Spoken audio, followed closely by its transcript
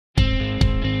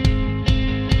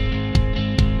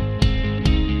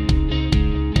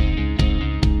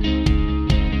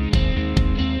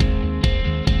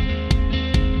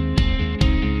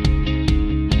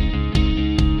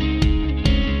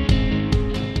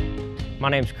My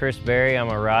name's Chris Berry. I'm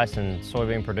a rice and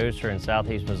soybean producer in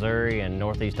southeast Missouri and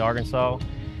northeast Arkansas.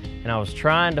 And I was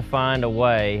trying to find a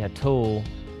way, a tool,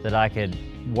 that I could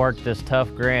work this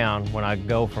tough ground when I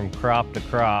go from crop to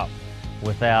crop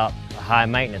without a high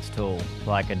maintenance tool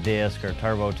like a disc or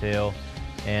turbo till.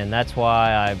 And that's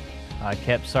why I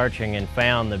kept searching and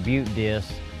found the Bute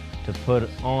disc to put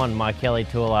on my Kelly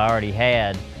tool I already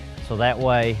had, so that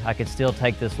way I could still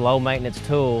take this low maintenance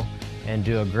tool and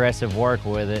do aggressive work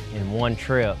with it in one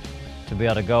trip to be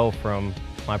able to go from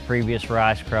my previous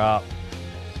rice crop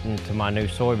into my new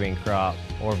soybean crop,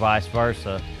 or vice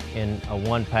versa, in a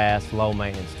one-pass low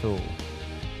maintenance tool.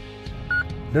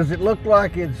 Does it look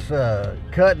like it's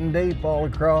cutting deep all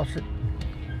across it?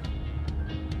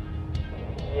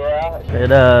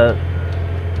 Yeah.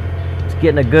 It's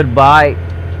getting a good bite.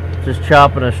 Just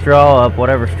chopping a straw up,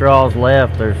 whatever straw's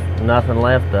left, there's nothing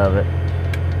left of it.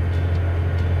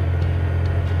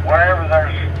 Wherever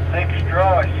there's thick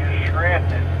straw, it's just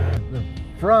shredding it. The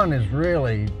front is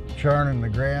really churning the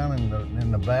ground,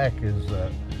 and the back is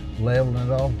leveling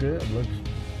it off good. Looks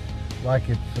like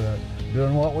it's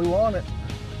doing what we want it.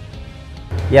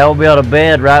 Yeah, we'll be able to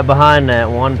bed right behind that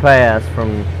one pass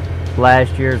from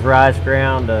last year's rice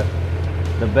ground to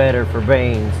the bedder for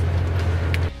beans.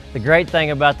 The great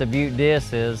thing about the Bute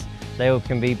discs is they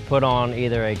can be put on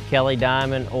either a Kelly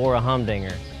Diamond or a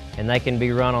humdinger, and they can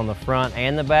be run on the front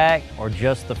and the back, or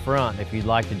just the front if you'd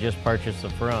like to just purchase the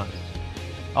front.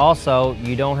 Also,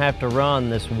 you don't have to run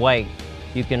this weight.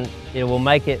 It will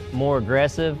make it more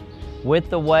aggressive. With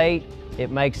the weight, it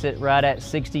makes it right at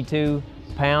 62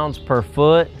 pounds per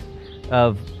foot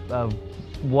of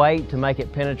weight to make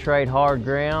it penetrate hard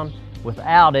ground.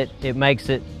 Without it, it makes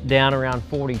it down around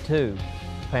 42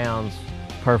 pounds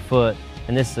per foot.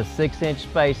 And this is a 6-inch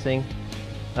spacing,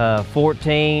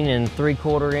 14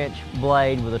 3/4 inch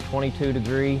blade with a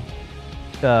 22-degree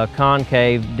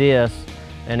concave disc,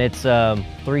 and it's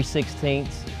 3/16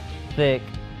 thick,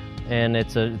 and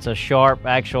it's a sharp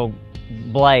actual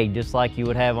blade just like you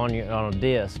would have on a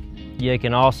disc. You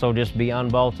can also just be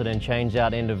unbolted and changed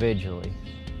out individually.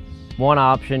 One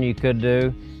option you could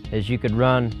do is you could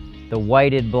run the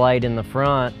weighted blade in the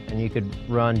front, and you could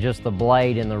run just the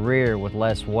blade in the rear with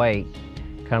less weight,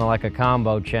 kind of like a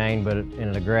combo chain, but in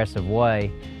an aggressive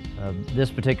way. This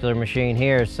particular machine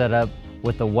here is set up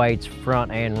with the weights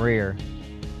front and rear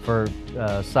for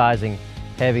sizing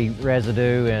heavy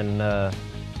residue and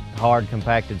hard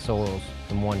compacted soils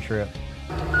in one trip.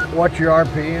 What's your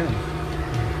RPM?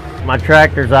 My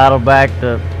tractor's idle back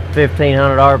to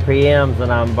 1,500 RPMs,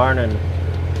 and I'm burning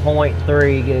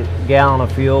 0.3 gallon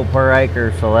of fuel per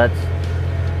acre, so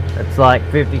that's like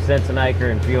 50 cents an acre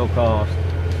in fuel cost.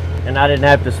 And I didn't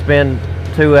have to spend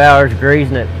 2 hours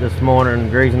greasing it this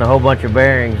morning, greasing a whole bunch of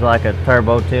bearings like a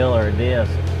turbo till or a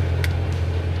disc.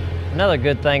 Another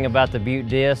good thing about the Bute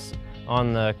disc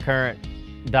on the current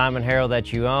Diamond Harrow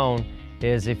that you own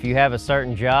is if you have a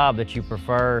certain job that you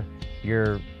prefer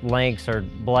your links or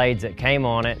blades that came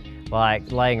on it,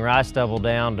 like laying rice stubble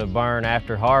down to burn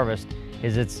after harvest,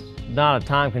 it's not a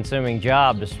time-consuming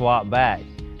job to swap back.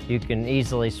 You can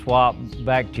easily swap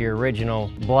back to your original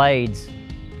blades,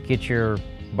 get your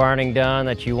burning done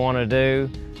that you want to do,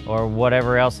 or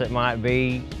whatever else it might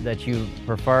be that you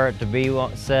prefer it to be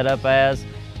set up as,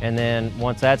 and then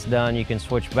once that's done, you can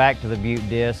switch back to the Bute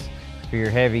disc for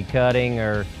your heavy cutting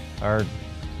or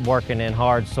working in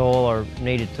hard soil, or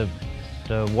needed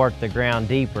to work the ground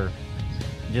deeper.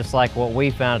 Just like what we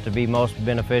found it to be most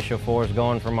beneficial for is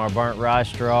going from our burnt rice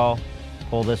straw,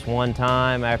 pull this one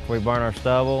time after we burn our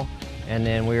stubble, and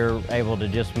then we were able to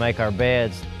just make our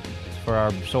beds for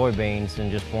our soybeans in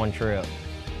just one trip.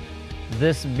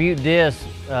 This Bute disc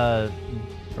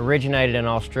originated in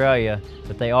Australia,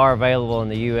 but they are available in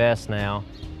the US now.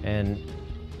 And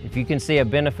if you can see a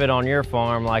benefit on your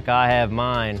farm like I have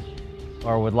mine,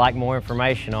 or would like more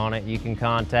information on it, you can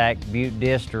contact Bute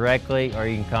Disc directly, or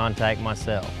you can contact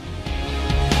myself.